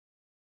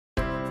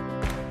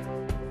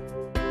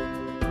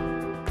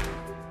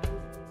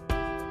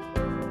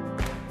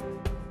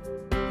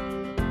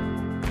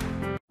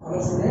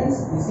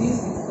students, this is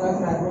 6th class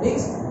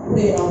mathematics.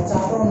 Today our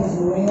chapter 1 is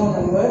moving on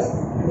numbers,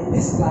 and in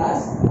this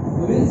class we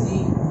will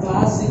see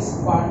class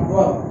 6 part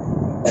 12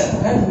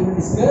 and we will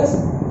discuss.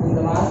 In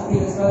the last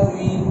previous class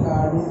we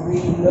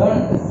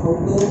learned how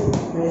to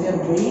measure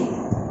weight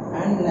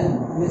and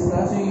length. In this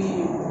class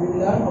we will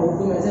learn how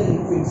to measure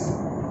liquids.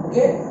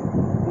 Okay,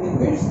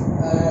 liquids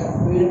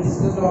we have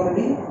discussed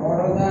already. What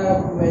are the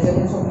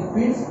measurements of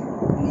liquids?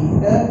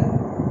 Liter,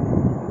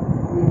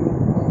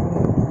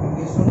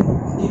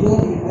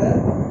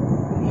 kiloliter,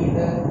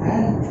 liter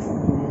and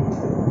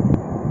milliliter.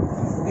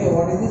 Okay,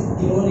 what is this?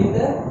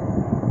 Kiloliter,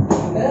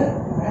 liter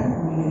and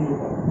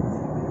milliliter.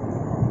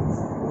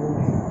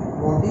 Okay.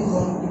 What is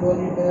 1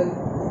 kiloliter?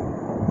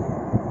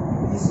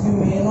 This you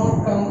may not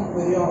come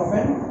very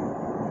often.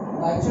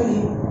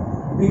 Actually,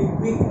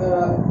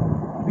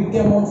 big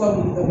amounts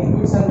of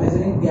liquids are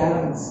measured in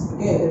gallons.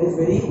 Okay, that is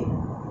very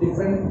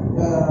different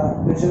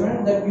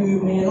measurement that you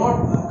may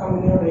not come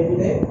in your daily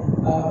life.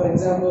 For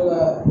example,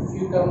 if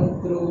you come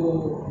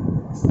through,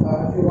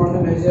 if you want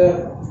to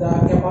measure the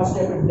capacity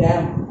of a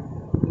dam,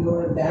 you know,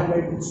 a dam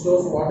it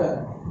stores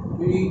water.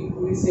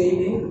 We say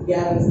it in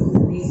gallons.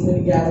 These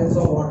many gallons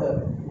of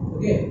water.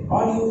 Okay,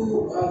 or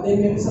you there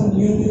may be some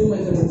new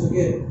measurements.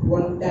 Okay,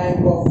 1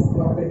 tank of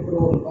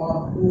petrol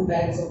or 2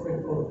 tanks of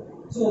petrol.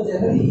 So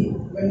generally,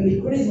 when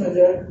liquid is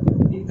measured,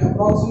 it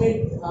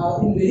approximates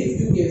in very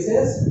few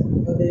cases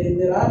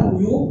there are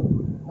new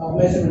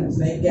measurements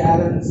like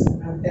gallons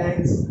and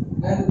tanks,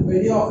 and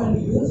very often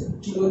we use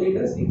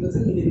kiloliters, liters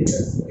and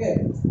milliliters. Okay,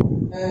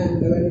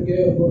 and when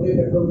you go to a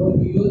petrol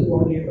pump, you use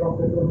 1 liter of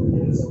petrol, 2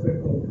 liters of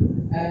petrol,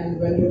 and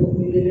when you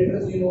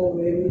milliliters, you know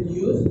where we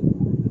use.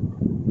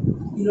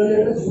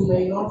 Kiloliters you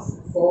may not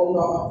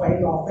find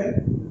often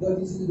because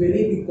this is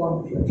very big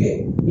quantity. Okay,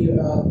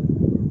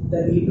 the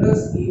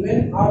liters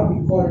even are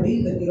big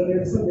quantity. The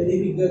kiloliters are very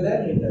bigger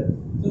than liter,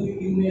 so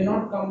you may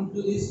not come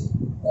to this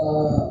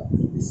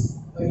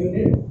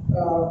unit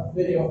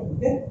very often.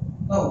 Okay,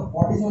 now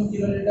what is 1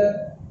 kiloliter?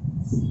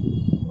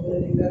 What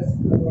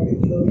a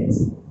kilo means?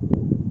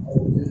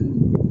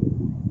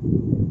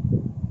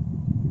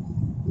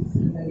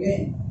 And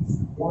again,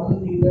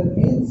 1 liter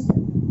means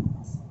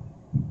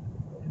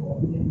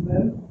 1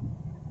 liter.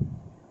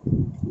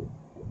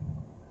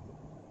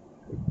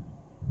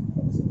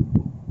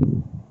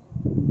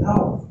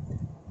 Now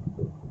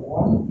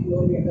 1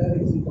 kiloliter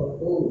is equal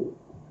to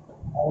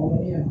how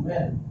many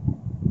ml?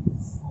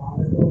 I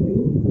told you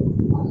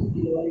 1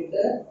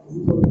 kiloliter is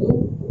equal to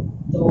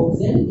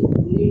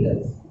 1000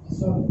 liters.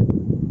 So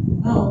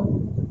now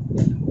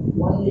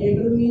 1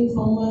 liter means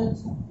how much?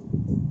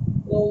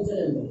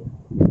 1000 ml.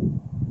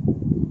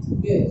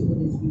 Okay, so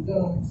this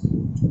becomes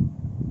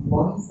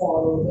 1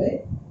 followed by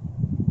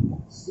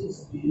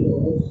 6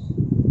 zeros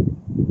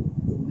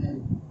ml.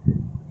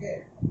 Okay,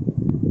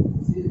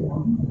 this is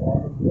 1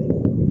 followed by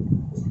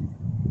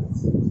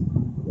 6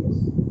 zeros.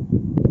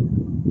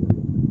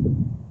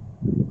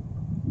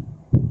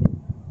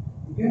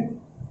 Okay,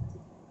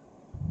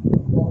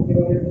 1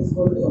 kiloliter is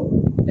equal to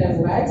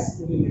 10 lakhs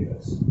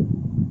milliliters.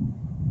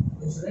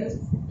 Students,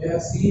 we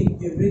have seen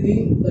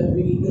everything that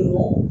we need to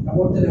know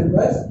about the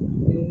numbers.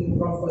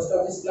 From first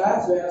of this class,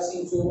 we have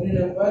seen so many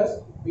numbers.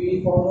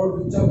 We found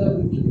out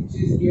which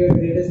is here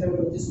greatest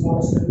number, which is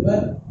smallest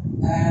number,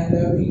 and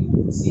we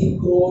see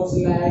crores,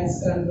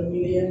 lakhs, and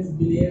millions,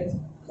 billions.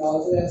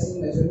 Also, we have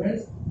seen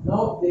measurements.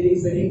 Now, there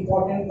is very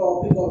important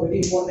topic or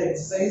very important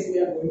exercise we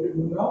are going to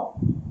do now.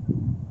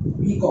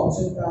 Be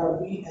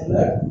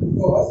alert,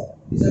 because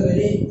it's a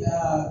very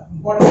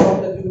important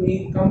topic that you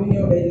may come in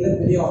your daily life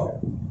very often.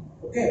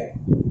 Okay,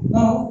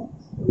 now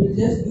we will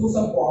just do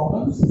some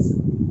problems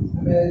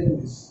and I will do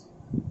this.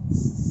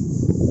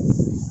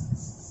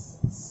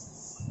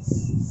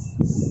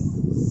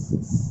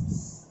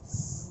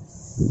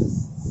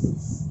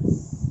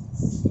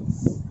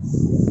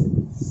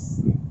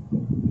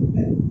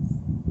 Okay.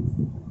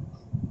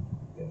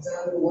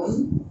 Example 1.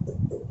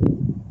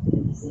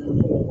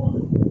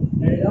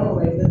 Write down,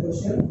 write the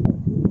question.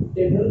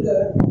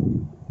 Tendulkar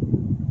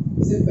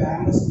is a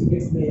famous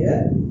cricket player.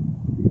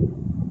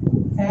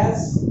 Has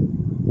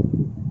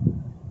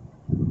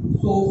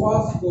so far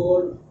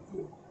scored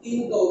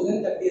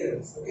 15,030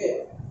 runs. Okay,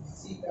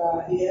 see,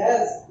 he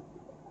has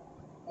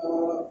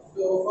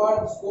so far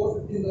scored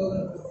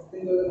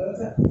 15,000 runs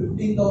and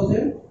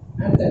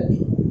 15,030.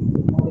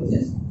 What is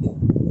this?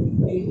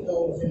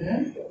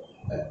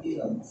 15,030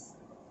 runs.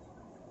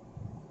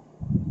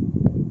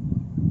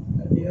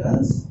 30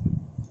 runs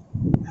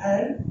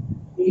and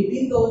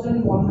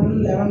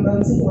 18,111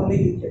 runs in only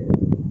cricket.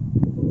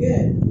 Okay.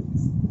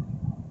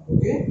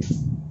 Okay,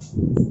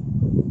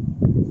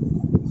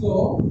 so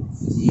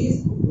she is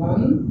 1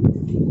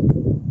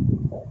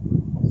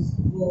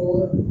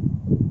 score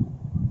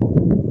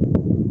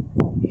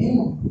in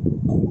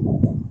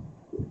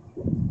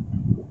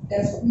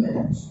test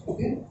match.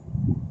 Okay,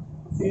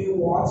 so you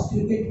watch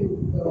cricket, you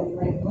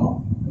might know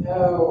we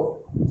have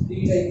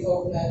 3 types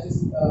of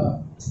matches.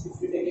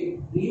 If you take a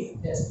brief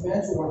test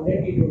match, 1 day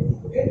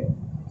T20. Okay,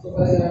 so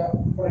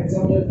for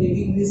example,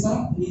 taking this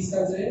sum, please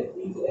consider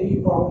ఈ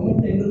problem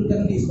Tendulkar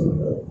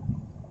తీసుకున్నాడు.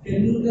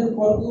 Tendulkar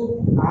కొరకు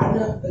ఆడిన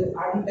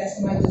test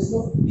matches లో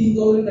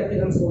 15,030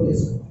 runs score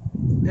చేశాడు.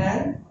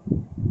 And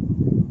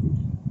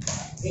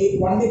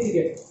one day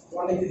cricket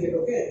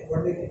okay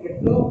one day cricket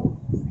లో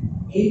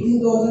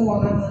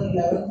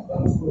 18,111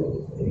 runs score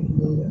చేశాడు.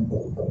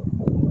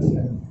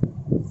 18,111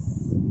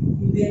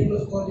 దేంట్లో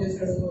score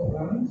చేశాడు?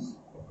 Runs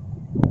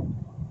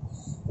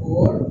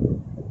score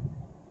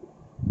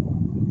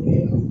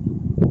in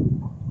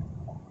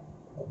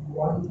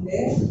one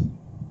day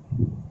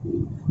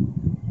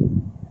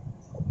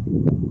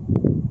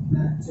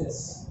matches.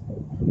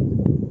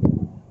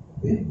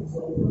 Okay, so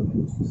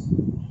matches.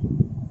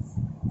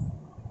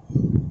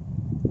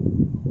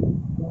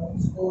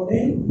 Runs scored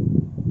in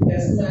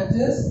test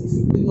matches is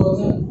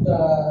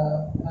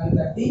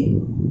 50,030.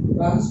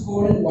 Runs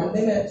scored in one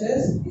day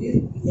matches is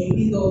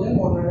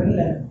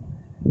 18,111.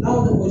 Now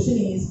the question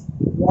is,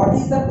 what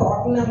is the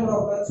total number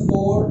of runs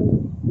scored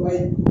by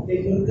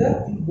Tendulkar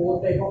in both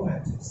type of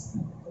matches?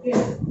 Okay,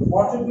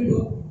 what should we do?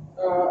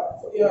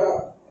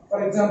 For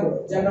example,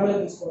 generally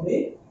తీసుకోండి,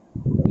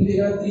 మీ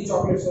దగ్గర 3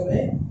 chocolates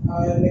ఉన్నాయి,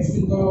 next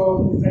ఇంకో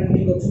friend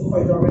మీకు వచ్చి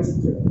 5 chocolates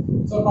ఇచ్చాడు.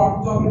 So top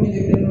chocolate మీ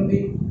దగ్గర నుండి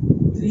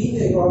 3 మీ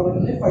దగ్గర ఆల్రెడీ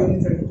ఉన్నాయి, 5 మీ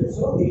ఫ్రెండ్ ఇచ్చాడు.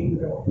 సో 8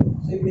 ఉంటాయి.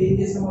 సో ఇప్పుడు ఏం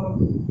చేస్తాం? మనం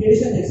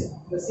ఎడిషన్ చేస్తాం.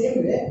 The same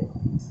way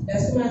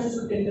test matches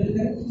లో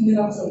టెండూల్కర్ ఇన్ని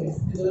రన్స్ ఉన్నాయి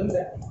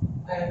 50,030.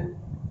 అండ్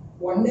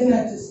వన్ డే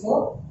మ్యాచెస్ లో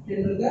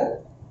టెండూల్కర్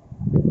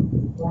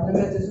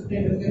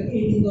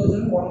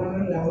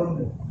 18,111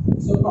 ఉంది.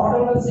 So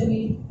total runs in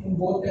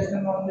both test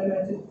and one day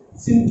matches,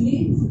 simply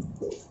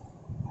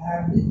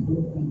add these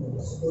both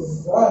numbers. So the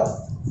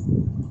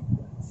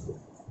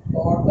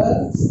total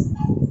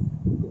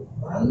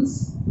runs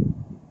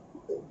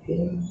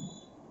in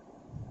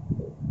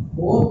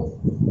both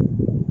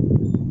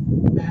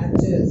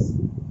matches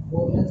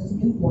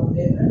means one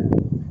day and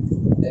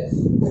test.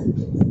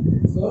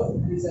 So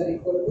these are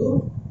equal to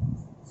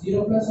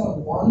 0 plus 1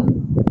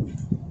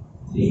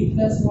 3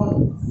 plus 1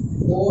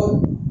 4,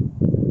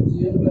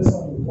 0 plus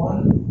 1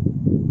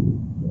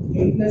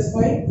 8 plus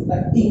 5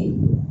 13,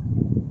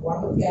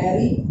 1 to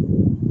carry,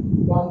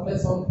 1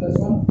 plus 1 plus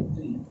 1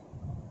 3.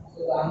 So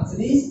the answer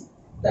is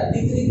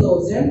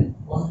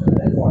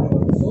 33,141.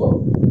 So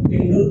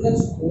Tendulkar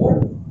scored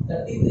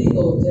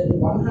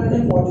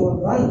 33,141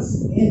 runs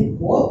in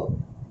both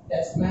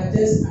test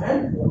matches and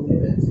one day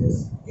matches.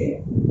 Okay,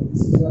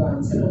 this is your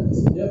answer and this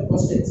is your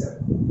first exam.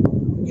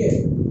 Okay,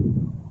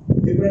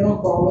 ఎప్పుడైనా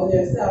problem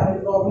చేస్తే అలాంటి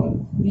problem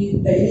మీ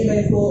daily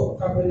లైఫ్లో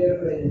compare చేయడం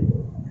try చేయండి.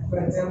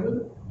 For example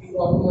ఈ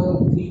problem మనం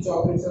 3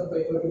 chocolates and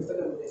 5 chocolates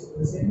compare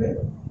చేసుకుంటాం. Same way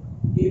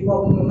ఈ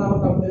ప్రాబ్లం ఉన్న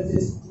కంపేర్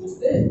చేసి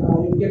చూస్తే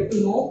you get to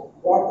know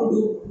what to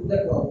do with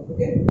that problem.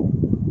 Okay,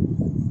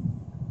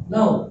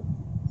 now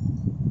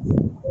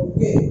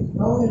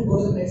we'll go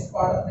to the next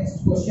part of next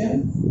question.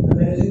 And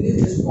managing this,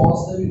 just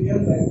pause the video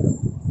and write down.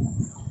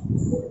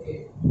 Okay,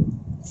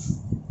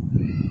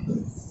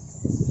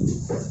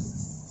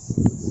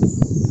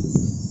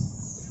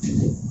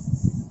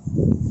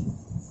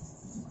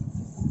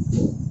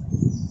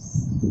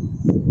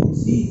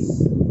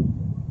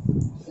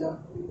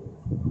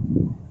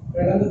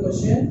 the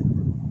question: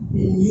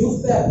 a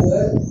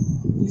newspaper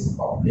is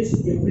published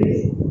every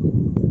day.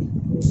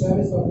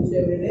 Newspaper is published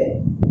every day.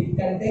 It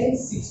contains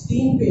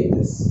 16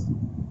 pages.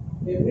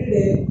 Every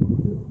day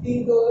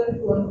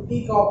 15,020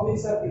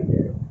 copies are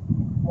printed.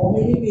 How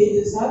many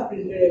pages are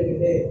printed every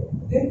day?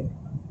 Okay,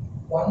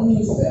 one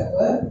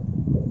newspaper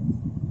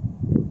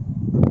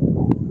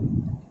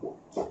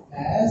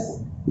has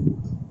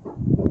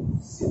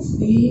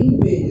 16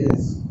 pages.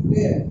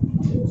 Okay,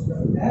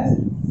 newspaper has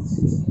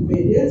 16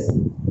 pages.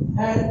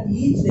 And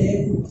each day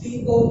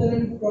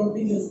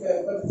 15,020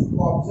 newspaper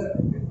copies are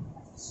printed.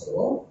 So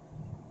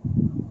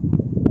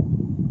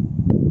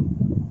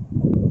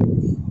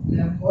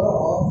number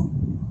of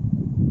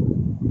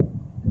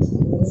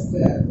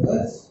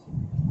newspapers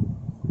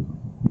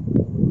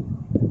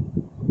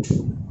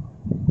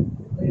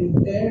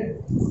printed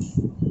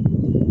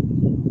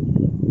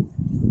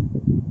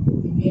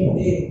in a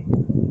day.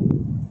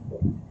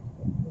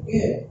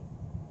 Okay,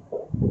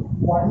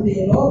 one day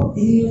lo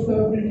in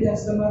newspaper print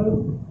చేస్తున్నారు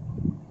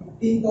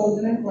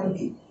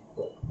 15,020.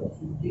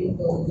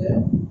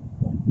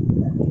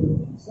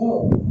 So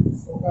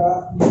ఒక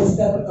news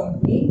paper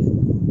company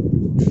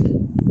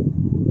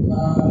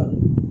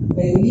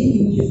daily ఈ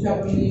news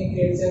paper ని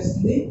create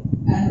చేస్తుంది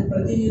and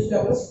ప్రతి news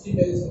paper 16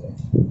 pages ఉంటాయి.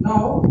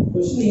 Now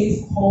question is,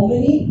 how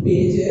many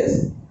pages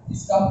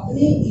this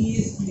company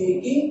is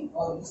making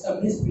or this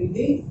company is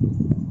printing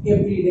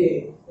every day?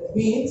 That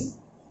means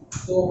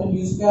so ఒక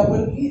news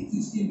paper కి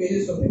 16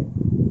 pages ఉంటాయి.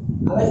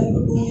 అలాగే ఇంకో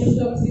 2 న్యూస్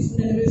పేపర్స్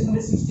తీసుకునే పేజెస్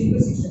అంటే 16 +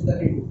 16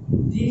 32.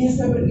 3 న్యూస్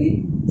పేపర్ కి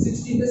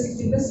 16 +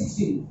 16 +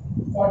 16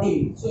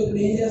 48. So ఇక్కడ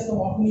ఏం చేస్తాం?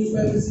 ఒక న్యూస్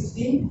పేపర్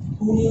 16,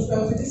 2 న్యూస్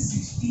పేపర్స్ అయితే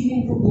 16 ×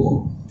 2,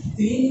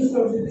 3 న్యూస్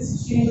పేపర్స్ అయితే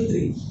 16 ×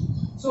 3.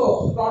 సో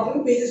టోటల్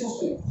పేజెస్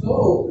వస్తాయి. సో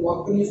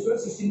ఒక news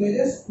paper 16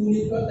 pages, 2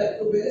 news paper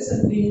 32 pages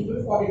and 3 news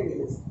paper 48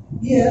 pages.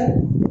 Here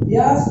we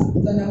ask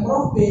the number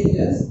of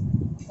pages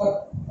for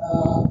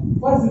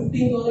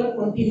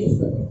 15,020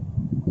 newspaper.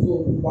 So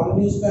one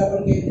newspaper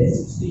ki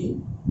 16,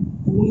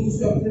 2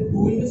 newspapers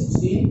 2 into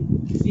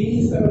 16, 3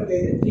 newspaper 3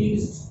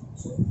 into 16.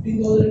 So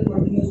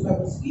 15,020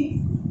 newspapers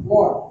ki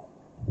what?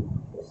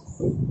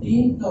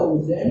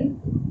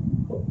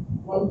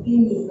 15,020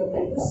 newspaper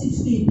into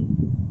 16.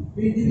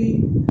 With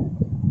the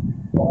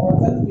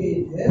total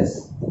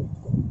pages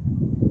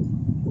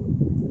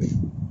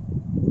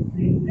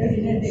printed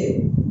in a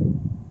day.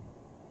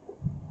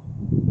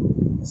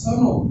 So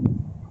no,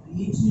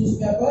 each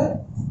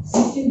newspaper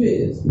 16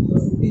 pages. So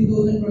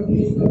 15,020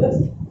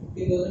 newspapers,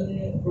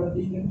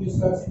 15,020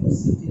 newspapers into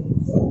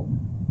 16. So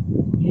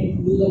we need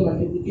to do the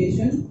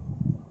multiplication.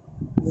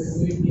 We will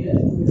do it here.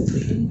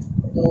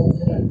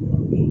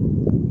 15,020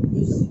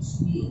 into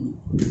 16.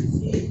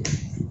 See,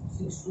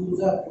 6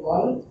 2s are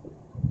 12.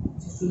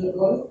 6 2s are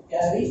 12.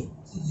 Carry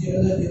 6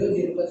 0s are 0.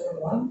 0 plus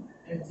 1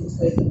 and 6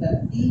 5 is 30. 6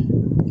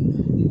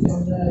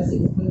 1 are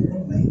 6 plus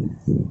 1 9.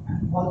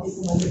 1 if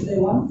you multiply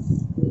 1,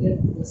 you get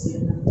the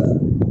same number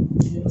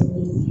 0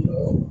 2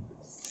 0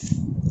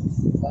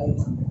 5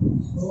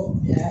 1. So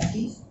that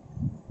is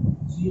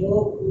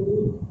 0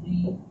 2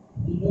 3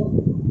 0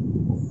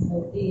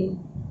 14.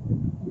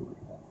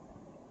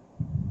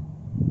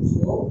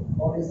 So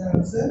what is the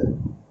answer?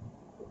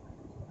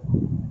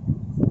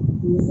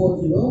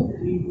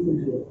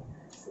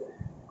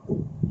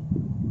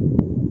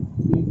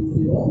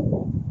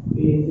 240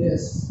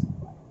 pages.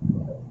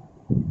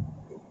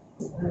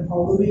 And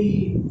how do we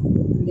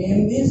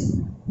name this?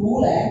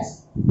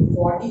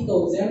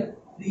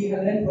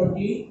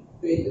 2,40,320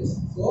 pages.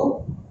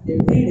 So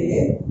every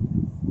day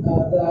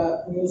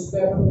the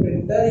newspaper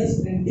printer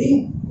is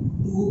printing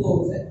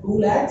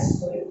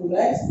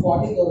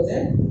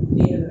 2,40,320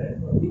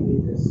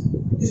 pages.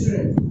 Okay,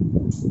 students,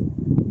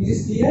 is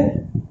this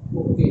clear?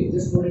 Okay,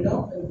 just put it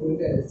down and go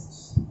into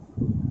analysis.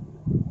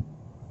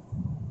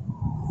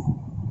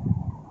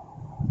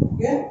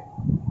 Okay.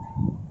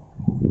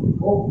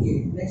 Okay,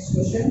 next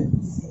question.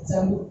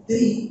 Example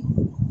 3.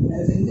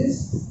 As in this.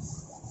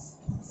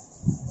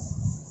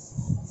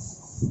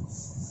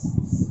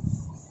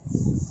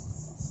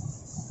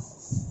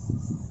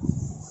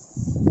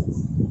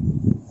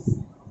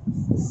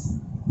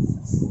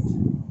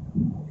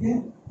 Okay.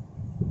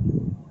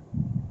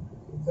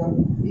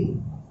 Example 3.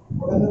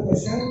 What is the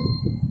question?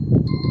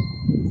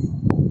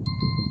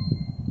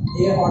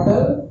 A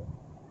hotel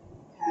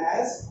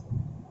has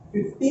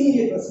 15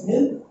 liters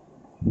milk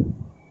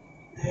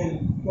and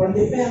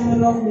 25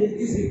 ml of milk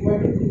is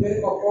required to prepare a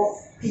cup of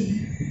tea.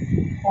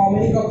 How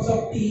many cups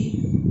of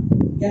tea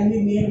can be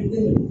made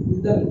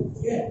with the milk?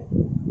 Okay.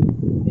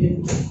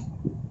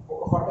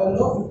 Hotel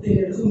lo 15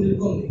 liters of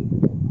milk only.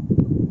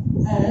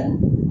 And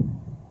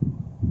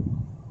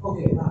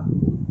okay,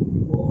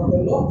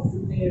 hotel lo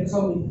 15 liters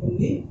of milk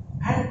only.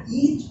 And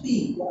each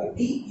tea,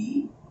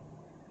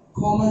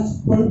 common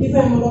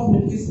 25 ml of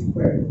milk is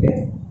required.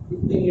 Okay.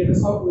 15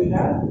 liters of, we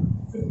have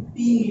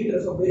 15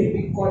 liters of very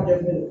big quantity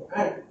of milk,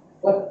 and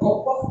for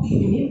cup of tea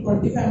we need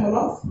 25 ml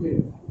of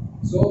milk.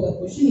 So the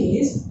question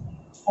is,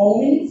 how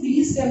many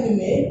teas can be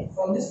made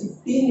from this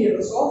 15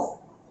 liters of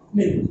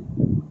milk?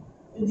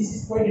 And this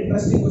is quite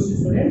interesting question,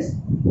 students.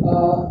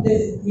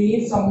 We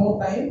need some more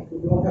time. We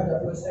don't have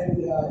that much time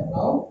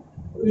now.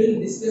 We will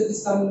discuss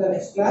this some in the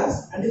next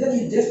class. Until then,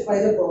 you just try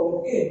the problem.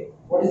 Okay.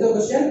 What is the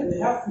question? We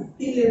have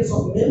 15 liters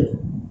of milk,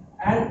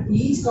 and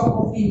each cup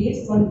of tea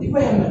needs 25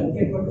 ml.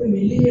 Okay, 20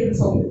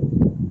 milliliters of milk.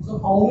 So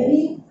how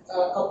many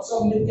cups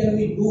of milk can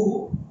we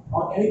do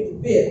or can we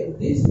prepare with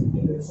this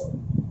milliliters of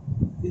milk?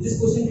 Is this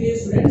question clear,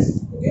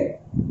 students? Okay.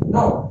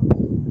 Now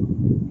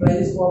try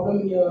this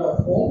problem in your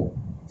home.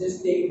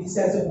 Just take this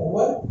as a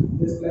homework.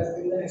 This class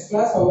in the next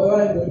class, however,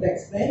 I am going to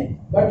explain,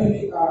 but you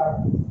need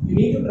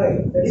to try.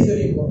 That is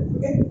very important.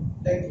 Okay.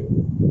 Thank you.